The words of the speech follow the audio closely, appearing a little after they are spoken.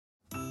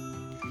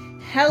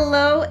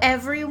Hello,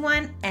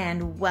 everyone,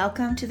 and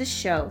welcome to the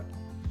show.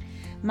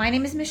 My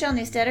name is Michelle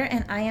Neustetter,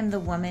 and I am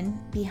the woman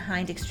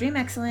behind Extreme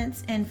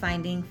Excellence and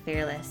Finding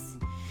Fearless.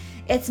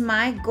 It's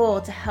my goal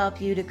to help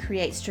you to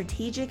create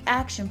strategic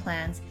action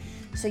plans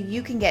so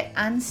you can get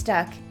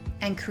unstuck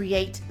and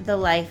create the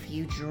life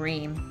you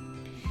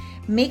dream.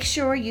 Make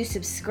sure you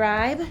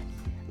subscribe,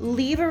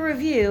 leave a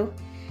review,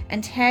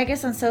 and tag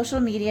us on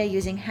social media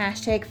using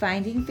hashtag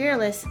Finding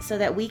Fearless so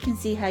that we can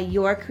see how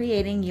you're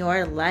creating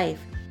your life.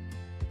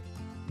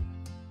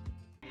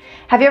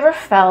 Have you ever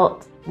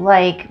felt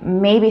like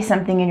maybe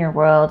something in your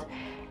world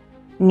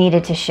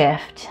needed to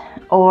shift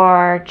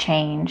or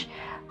change,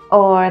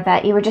 or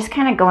that you were just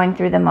kind of going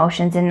through the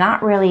motions and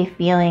not really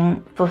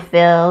feeling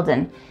fulfilled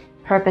and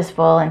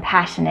purposeful and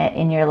passionate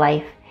in your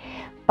life,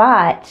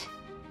 but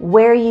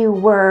where you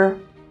were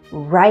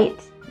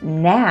right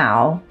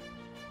now,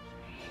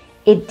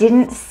 it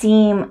didn't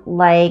seem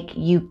like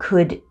you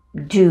could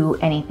do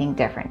anything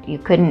different. You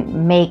couldn't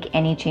make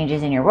any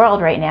changes in your world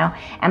right now,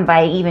 and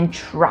by even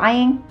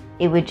trying,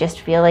 it would just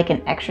feel like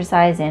an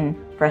exercise in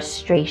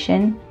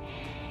frustration.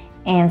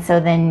 And so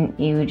then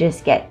you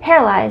just get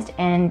paralyzed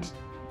and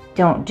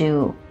don't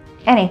do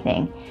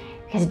anything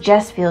because it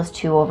just feels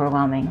too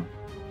overwhelming.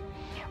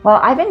 Well,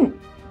 I've been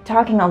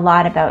talking a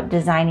lot about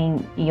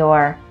designing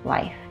your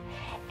life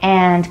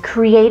and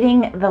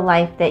creating the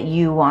life that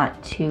you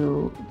want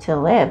to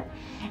live.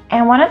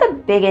 And one of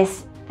the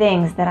biggest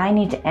things that I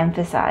need to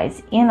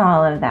emphasize in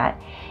all of that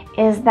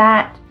is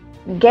that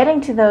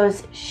getting to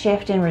those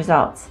shift in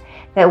results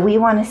that we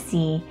want to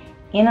see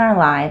in our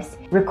lives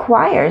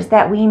requires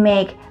that we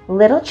make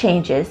little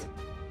changes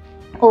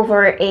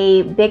over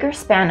a bigger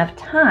span of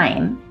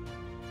time,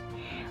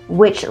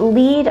 which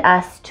lead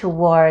us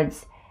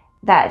towards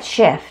that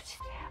shift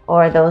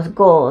or those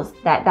goals,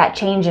 that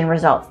change in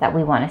results that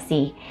we want to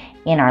see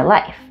in our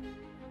life.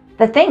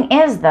 The thing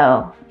is,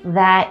 though,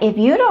 that if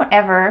you don't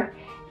ever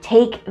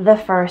take the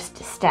first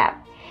step,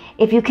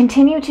 if you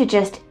continue to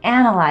just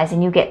analyze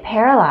and you get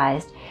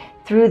paralyzed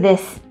through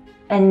this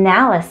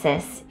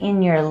analysis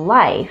in your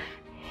life,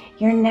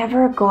 you're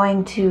never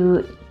going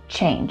to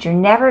change. You're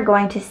never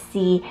going to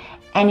see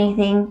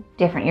anything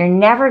different. You're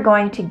never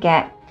going to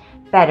get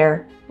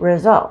better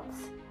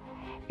results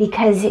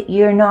because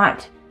you're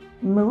not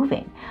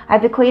moving.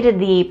 I've equated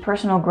the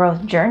personal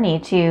growth journey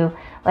to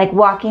like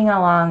walking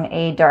along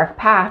a dark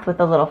path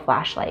with a little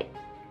flashlight.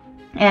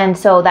 And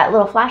so that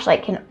little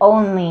flashlight can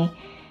only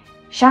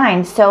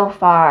shine so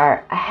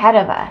far ahead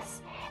of us.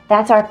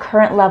 That's our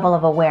current level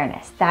of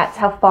awareness. That's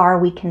how far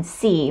we can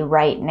see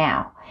right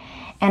now.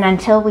 And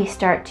until we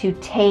start to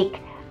take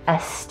a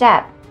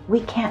step, we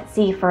can't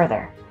see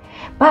further.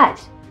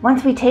 But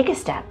once we take a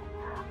step,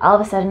 all of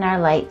a sudden our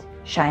light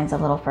shines a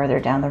little further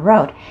down the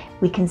road.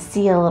 We can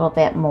see a little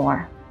bit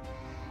more.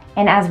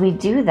 And as we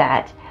do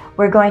that,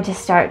 we're going to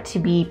start to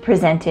be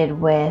presented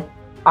with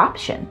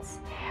options.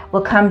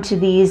 We'll come to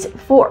these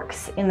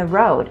forks in the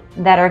road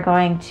that are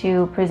going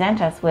to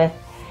present us with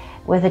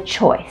a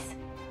choice.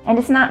 And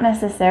it's not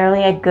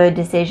necessarily a good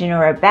decision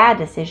or a bad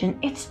decision,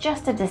 it's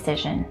just a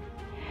decision.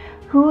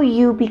 Who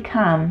you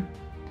become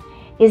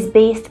is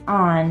based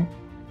on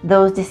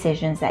those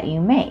decisions that you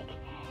make.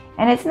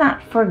 And it's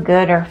not for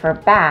good or for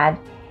bad,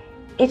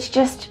 it's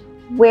just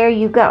where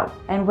you go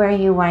and where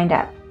you wind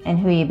up and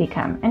who you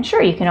become. And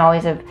sure, you can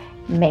always have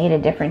made a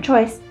different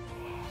choice,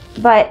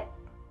 but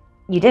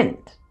you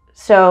didn't.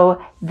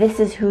 So this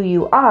is who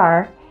you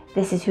are,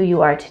 this is who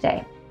you are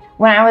today.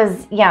 When I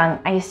was young,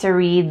 I used to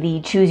read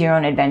the Choose Your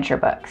Own Adventure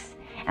books.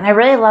 And I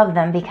really loved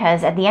them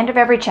because at the end of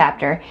every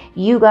chapter,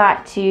 you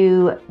got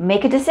to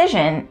make a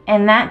decision,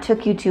 and that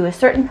took you to a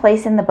certain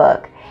place in the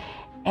book.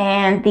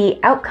 And the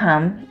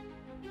outcome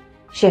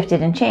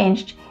shifted and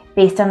changed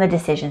based on the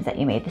decisions that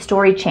you made. The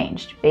story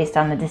changed based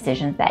on the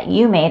decisions that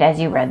you made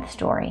as you read the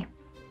story.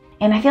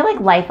 And I feel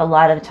like life a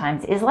lot of the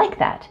times is like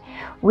that.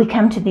 We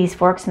come to these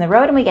forks in the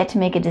road and we get to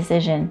make a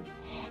decision,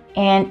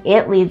 and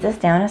it leads us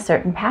down a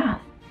certain path.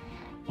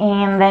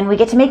 And then we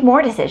get to make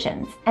more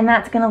decisions, and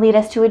that's going to lead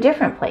us to a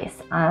different place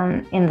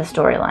in the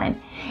storyline.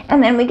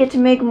 And then we get to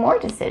make more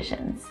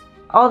decisions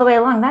all the way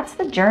along. That's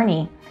the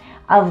journey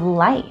of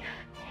life.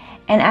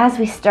 And as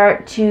we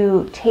start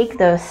to take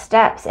those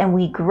steps and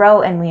we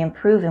grow and we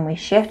improve and we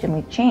shift and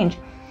we change,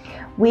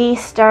 we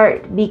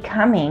start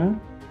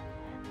becoming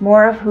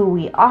more of who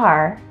we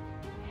are.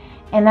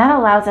 And that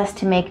allows us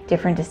to make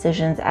different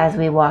decisions as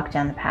we walk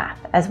down the path,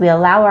 as we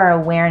allow our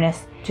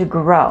awareness to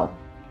grow.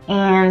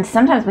 And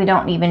sometimes we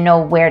don't even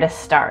know where to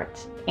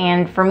start.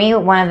 And for me,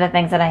 one of the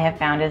things that I have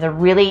found is a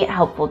really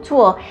helpful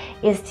tool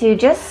is to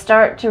just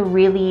start to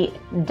really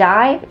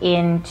dive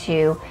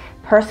into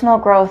personal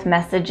growth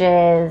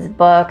messages,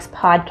 books,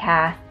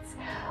 podcasts,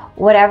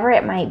 whatever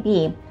it might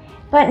be,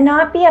 but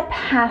not be a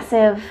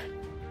passive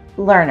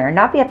learner,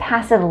 not be a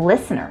passive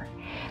listener.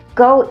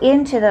 Go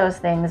into those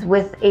things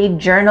with a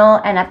journal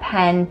and a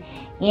pen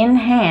in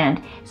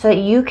hand so that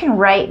you can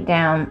write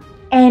down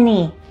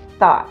any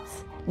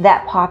thoughts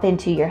that pop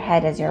into your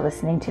head as you're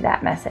listening to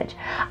that message.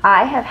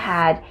 I have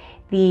had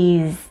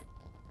these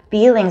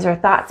feelings or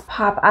thoughts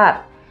pop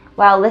up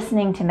while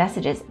listening to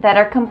messages that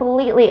are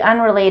completely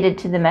unrelated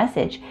to the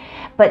message,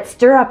 but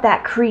stir up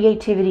that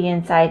creativity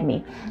inside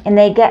me. And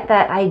they get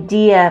that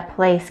idea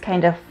place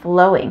kind of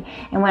flowing.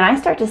 And when I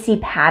start to see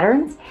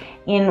patterns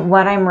in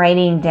what I'm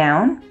writing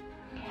down,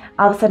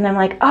 all of a sudden I'm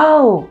like,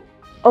 oh,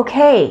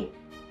 okay,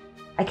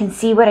 I can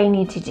see what I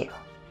need to do.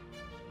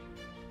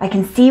 I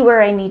can see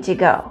where I need to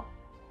go.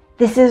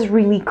 This is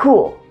really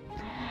cool.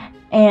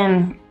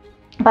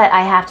 But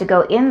I have to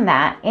go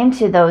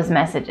into those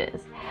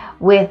messages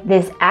with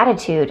this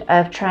attitude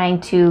of trying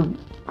to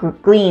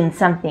glean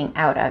something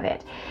out of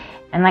it.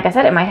 And like I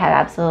said, it might have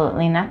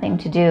absolutely nothing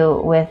to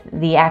do with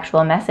the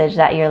actual message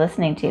that you're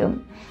listening to.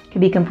 It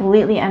could be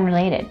completely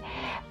unrelated.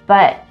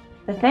 But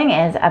the thing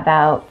is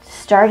about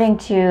starting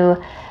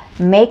to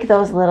make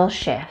those little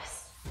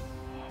shifts.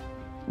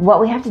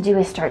 What we have to do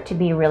is start to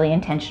be really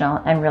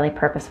intentional and really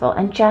purposeful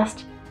and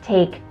just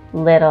take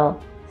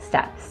little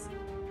steps.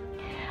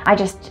 I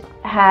just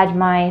had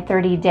my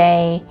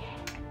 30-day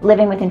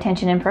Living with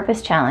Intention and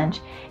Purpose challenge.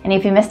 And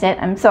if you missed it,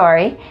 I'm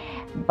sorry.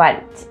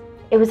 But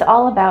it was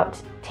all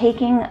about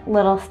taking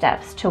little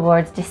steps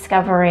towards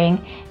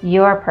discovering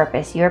your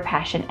purpose, your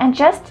passion, and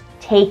just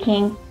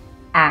taking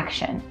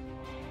action.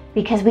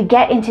 Because we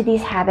get into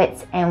these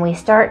habits and we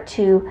start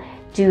to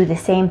do the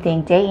same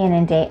thing day in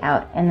and day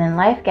out. And then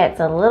life gets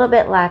a little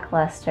bit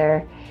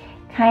lackluster,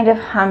 kind of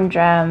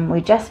humdrum.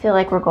 We just feel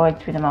like we're going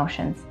through the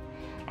motions.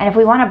 And if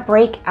we want to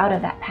break out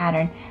of that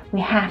pattern, we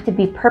have to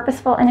be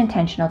purposeful and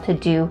intentional to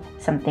do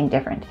something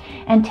different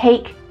and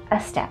take a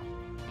step.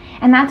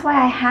 And that's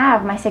why I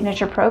have my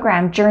signature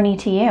program, Journey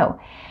to You.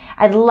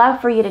 I'd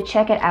love for you to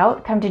check it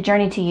out. Come to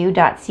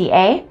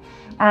journeytoyou.ca.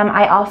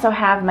 I also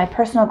have my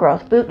personal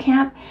growth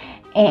bootcamp,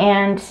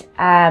 and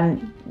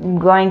I'm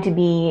going to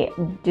be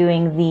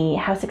doing the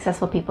How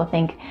Successful People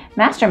Think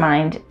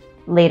Mastermind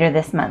later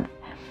this month.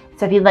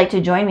 So if you'd like to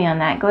join me on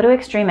that, go to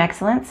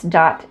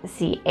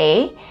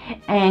extremeexcellence.ca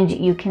and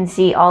you can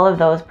see all of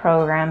those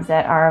programs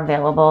that are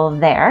available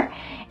there.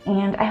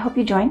 And I hope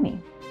you join me.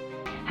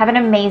 Have an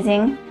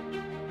amazing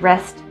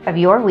rest of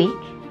your week,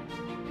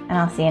 and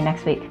I'll see you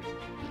next week.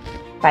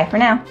 Bye for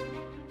now.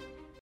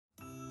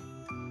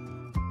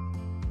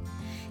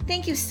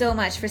 Thank you so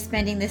much for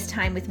spending this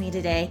time with me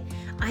today.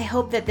 I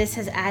hope that this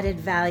has added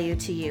value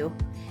to you.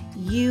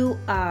 You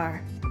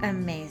are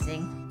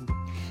amazing.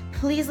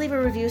 Please leave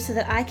a review so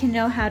that I can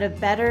know how to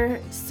better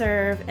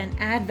serve and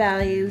add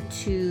value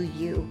to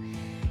you.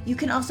 You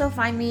can also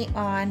find me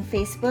on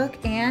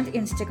Facebook and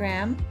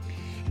Instagram,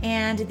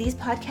 and these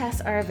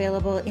podcasts are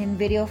available in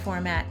video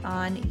format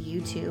on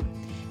YouTube.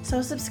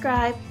 So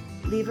subscribe,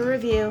 leave a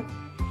review,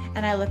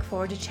 and I look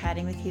forward to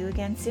chatting with you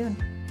again soon.